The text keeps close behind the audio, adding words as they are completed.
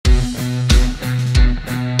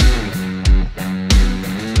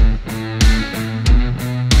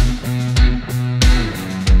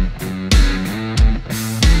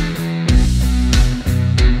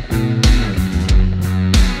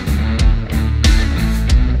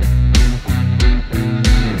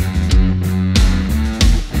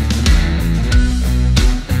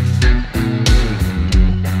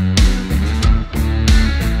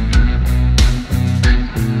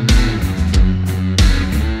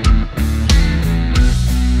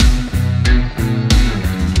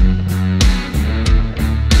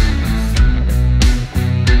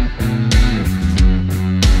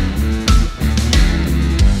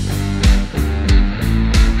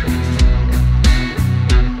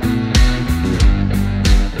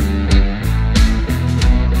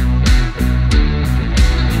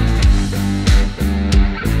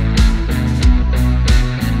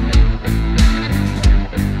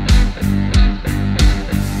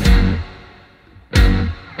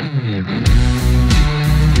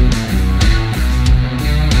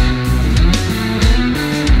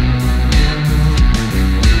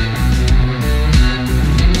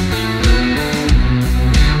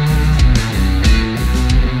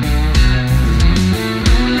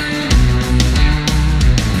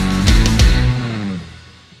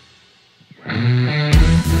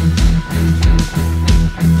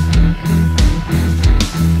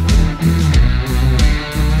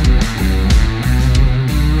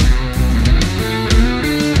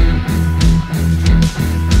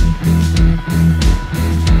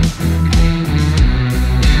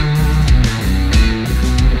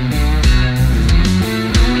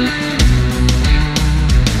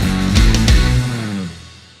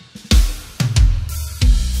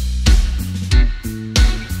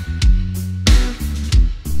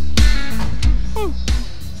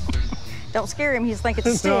scare him, he's think it's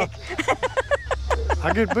a stick.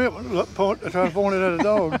 I get bit, I try to point it at a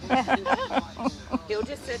dog. He'll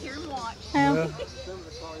just sit here and watch. Yeah. Yeah. Some of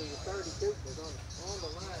the cars were 32, but on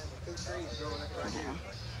the line, two trees growing up right here.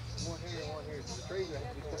 One here and one here. So the trees would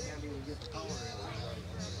have to be cut down to even get the car in.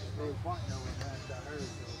 They was wanting over the last I heard.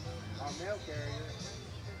 So our mail carrier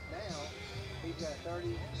now, he's got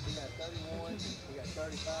 30, he got 31, he got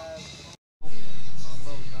 35.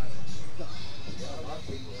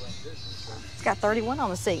 It's got 31 on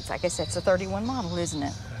the seats. I guess that's a 31 model, isn't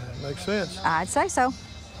it? Makes sense. I'd say so.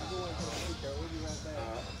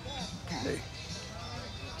 Hey.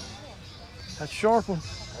 That's a sharp one.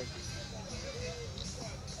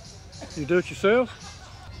 You do it yourself?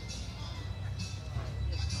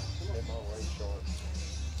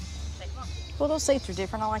 Well, those seats are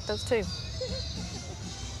different. I like those too.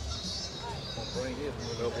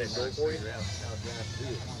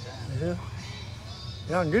 Yeah.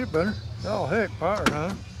 Yeah, I can get it better. Oh, heck, power,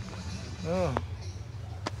 huh? Oh.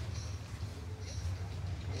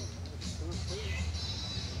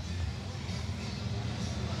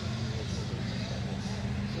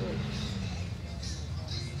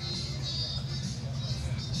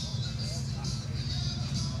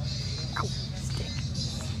 Ow, stick.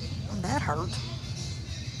 That hurt.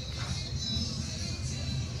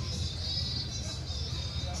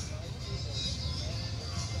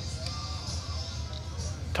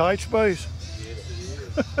 Tight space.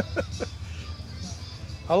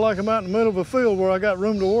 I like them out in the middle of a field where I got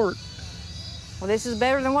room to work. Well, this is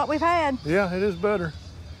better than what we've had. Yeah, it is better.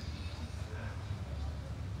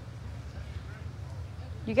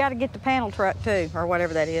 You got to get the panel truck too, or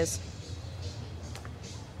whatever that is.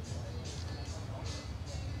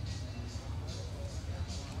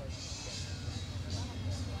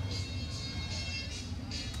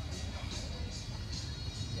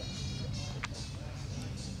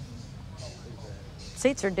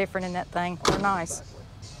 Seats are different in that thing. They're nice.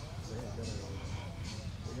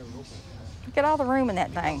 Look at all the room in that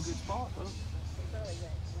thing.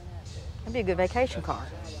 That'd be a good vacation car.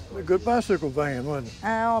 A good bicycle van, wasn't it?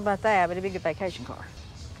 I don't know about that, but it'd be a good vacation car.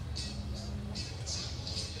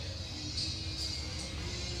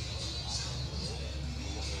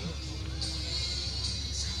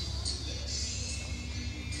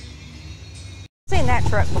 Seen that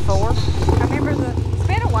truck before. I remember it's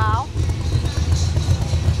been a while.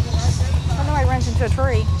 I know he runs into a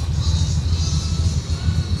tree.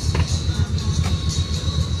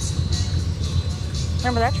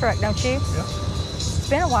 Remember that truck, don't you? Yeah. It's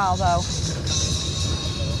been a while though.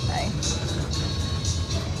 Okay.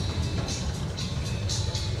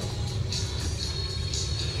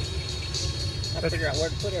 I figure out where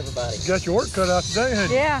to put everybody. You got your work cut out today, hadn't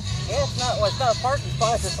you? Yeah. Well, it's not a parking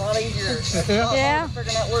spot. It's a lot easier. It's a lot Yeah. harder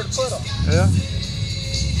figuring out where to put them. Yeah.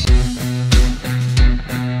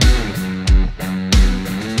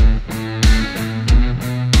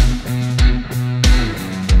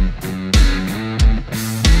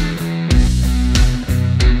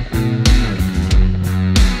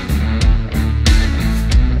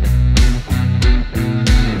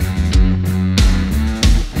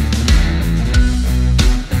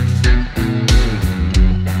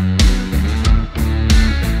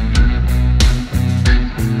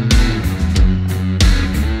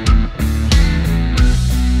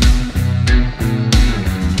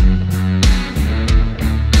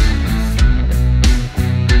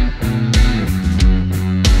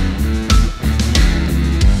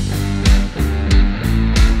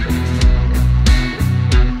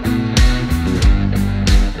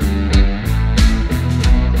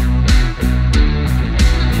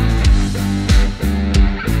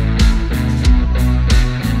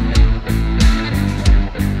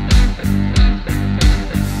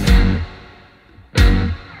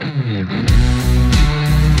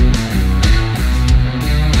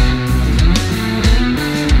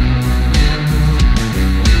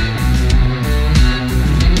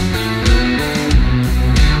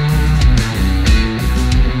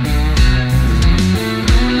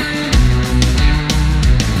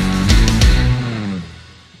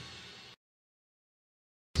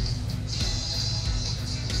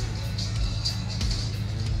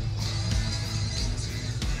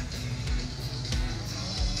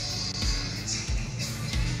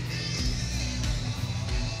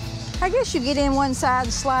 I guess you get in one side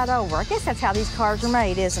and slide over. I guess that's how these cars are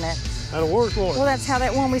made, isn't it? That'll work, won't it? Well, that's how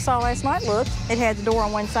that one we saw last night looked. It had the door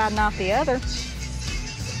on one side, not the other.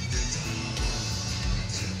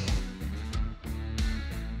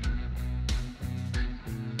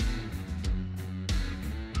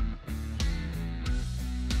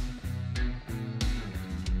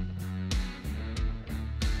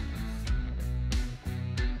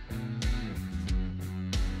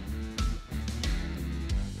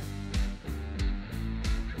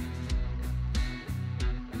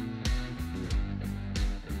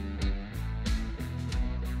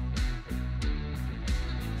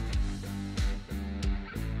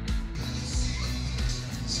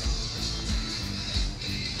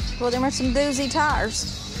 Well, them are some doozy tires.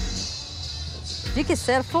 You could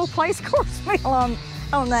set a full place course meal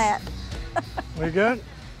on that. What you got?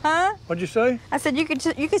 Huh? What'd you say? I said you could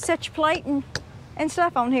set your plate and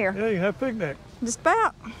stuff on here. Yeah, you can have a picnic. Just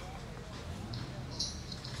about.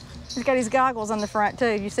 He's got his goggles on the front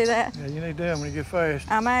too. You see that? Yeah, you need them when you get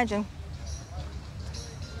fast. I imagine.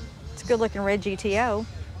 It's a good looking red GTO.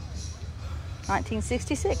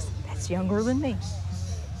 1966. That's younger than me.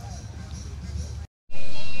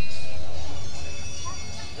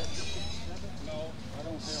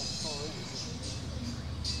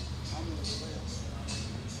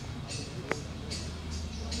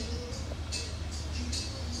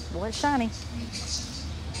 Boy, it's shiny.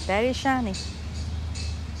 That is shiny.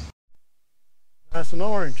 Nice and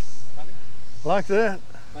orange. Like that.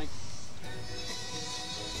 Thank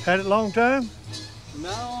Had it a long time? you.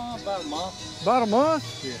 No, about a month. About a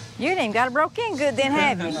month? Yeah. You ain't even got it broke in good then,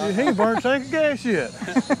 have you? He ain't burned a tank of gas yet.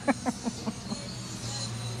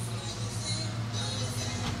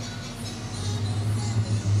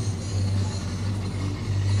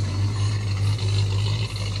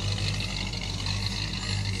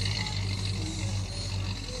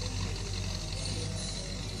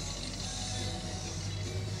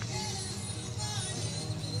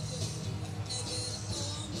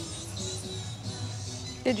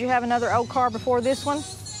 Did you have another old car before this one?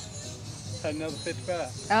 Had another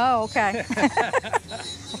 55. Oh, okay.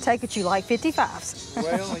 I take it you like 55s.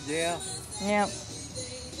 Well, yeah. Yep.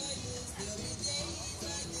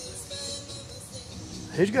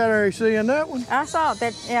 He's got AC in that one. I saw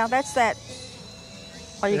that. Yeah, that's that.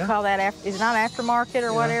 What do you Yeah. call that? Is it not aftermarket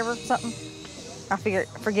or whatever? Something. I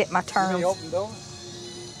forget my Give me terms. open door.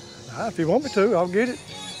 If you want me to, I'll get it.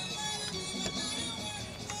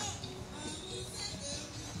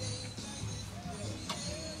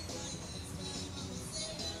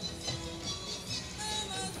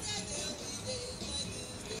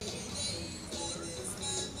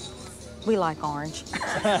 We like orange. This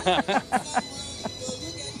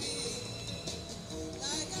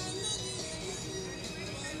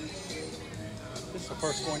is the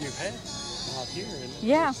first one you've had out here, isn't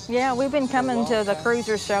it? Yeah, we've been coming long to the time.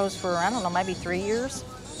 cruiser shows for, I don't know, maybe 3 years.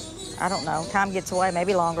 I don't know, time gets away,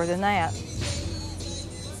 maybe longer than that.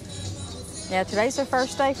 Yeah, today's the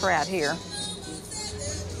first day for out here.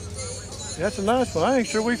 That's a nice one. I ain't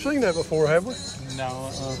sure we've seen that before, have we?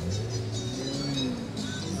 No,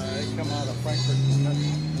 they come out of Frankfurt, Kentucky.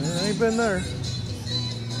 Yeah, I ain't been there.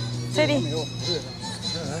 Said Let me he, open it.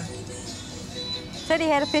 said he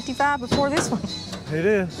had a 55 before this one. He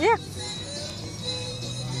did. Yeah.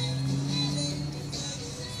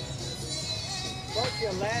 Brought you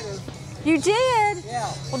a ladder. You did?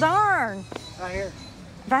 Yeah. Well, darn. Right here.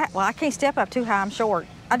 Well, I can't step up too high, I'm short.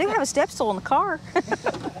 I do have a step stool in the car.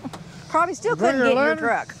 Probably still Bring couldn't her get in your ladder?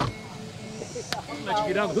 truck. Let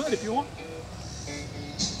you get out the hood if you want.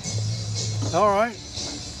 All right.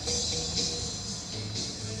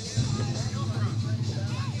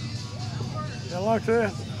 I like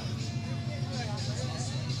that.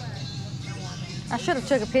 I should have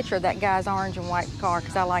took a picture of that guy's orange and white car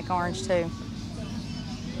because I like orange too.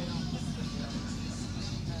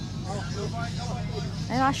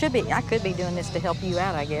 And I could be doing this to help you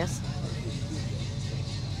out, I guess.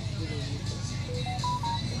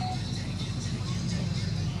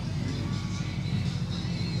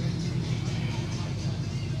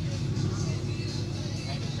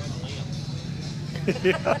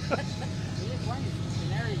 Yeah.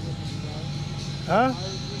 Huh?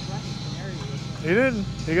 He didn't.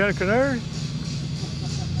 He got a canary?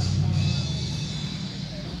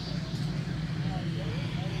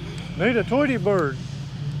 Need a Tweety bird.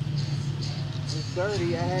 It's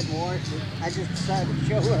dirty. I hadn't washed it. I just decided to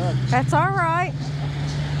show up. That's all right.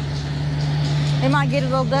 It might get a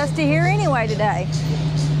little dusty here anyway today.